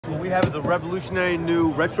what we have is a revolutionary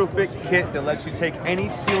new retrofit kit that lets you take any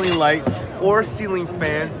ceiling light or ceiling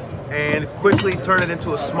fan and quickly turn it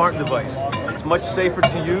into a smart device. It's much safer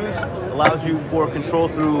to use, allows you for control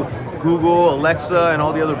through Google, Alexa, and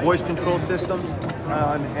all the other voice control systems.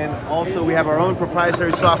 And also we have our own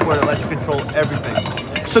proprietary software that lets you control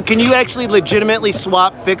everything. So can you actually legitimately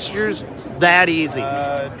swap fixtures that easy?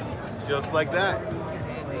 Just like that.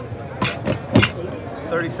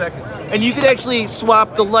 30 seconds. And you could actually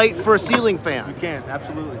swap the light for a ceiling fan? You can,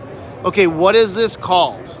 absolutely. Okay, what is this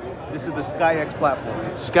called? This is the SkyX platform.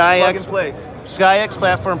 SkyX. Plug and play. SkyX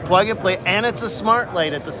platform, plug and play, and it's a smart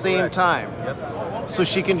light at the same Correct. time. Yep. So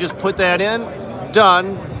she can just put that in,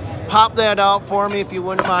 done. Pop that out for me if you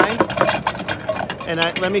wouldn't mind. And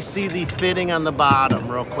let me see the fitting on the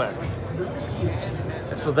bottom real quick.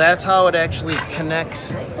 So that's how it actually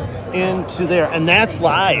connects into there. And that's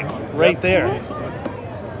live right there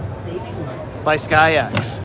by SkyX.